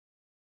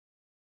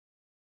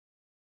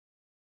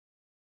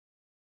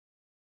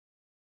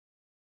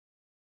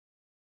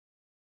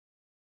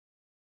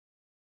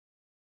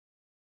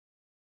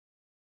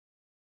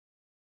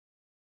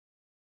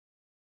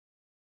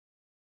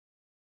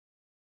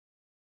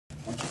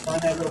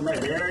find that little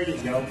metal. There you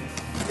go.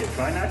 Okay,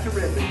 try not to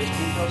rip it. Just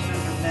keep those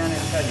scissors down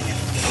and cutting it.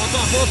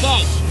 Full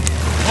tight.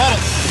 Got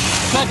it.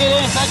 Tuck it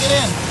in, tuck it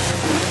in.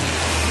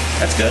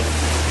 That's good.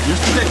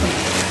 Just a bit.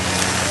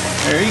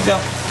 There you go.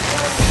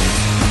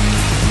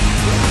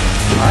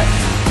 All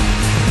right.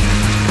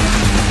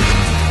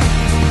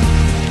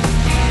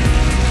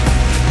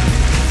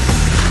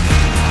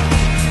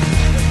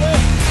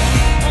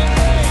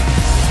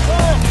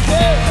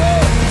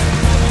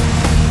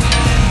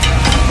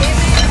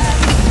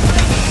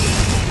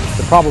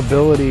 The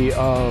probability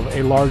of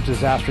a large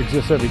disaster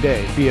exists every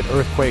day, be it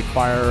earthquake,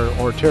 fire,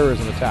 or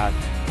terrorism attack.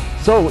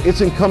 So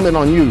it's incumbent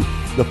on you,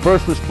 the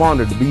first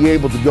responder, to be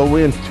able to go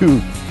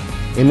into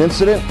an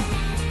incident,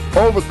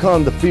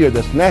 overcome the fear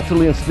that's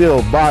naturally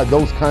instilled by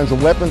those kinds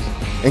of weapons,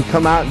 and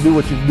come out and do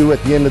what you do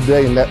at the end of the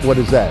day. And what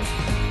is that?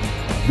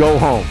 Go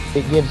home.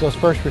 It gives those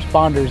first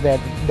responders that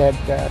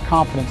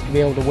confidence to be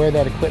able to wear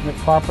that equipment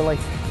properly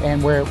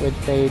and wear it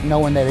with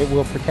knowing that it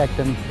will protect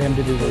them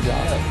to do their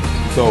job.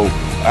 So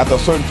after a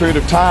certain period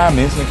of time,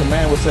 the incident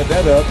command would set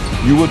that up.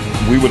 We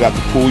would have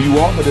to pull you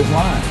off of this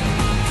line.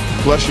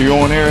 Plus you're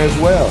on air as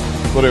well.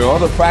 So there are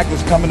other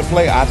factors come into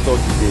play. I thought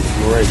you did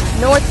great.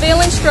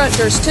 Northville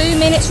instructors, 2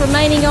 minutes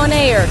remaining on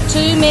air.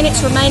 2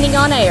 minutes remaining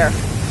on air.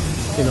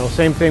 You know,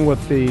 same thing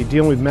with the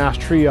dealing with mass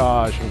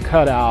triage and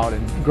cutout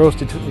and gross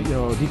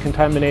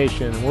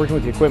decontamination and working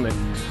with the equipment.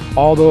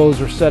 All those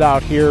are set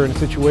out here in a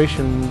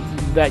situation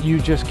that you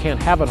just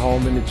can't have at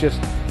home, and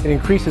it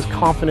increases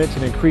confidence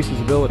and increases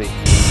ability.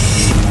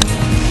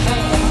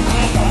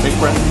 Big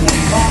breath.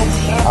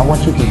 I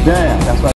want you to dance. That's what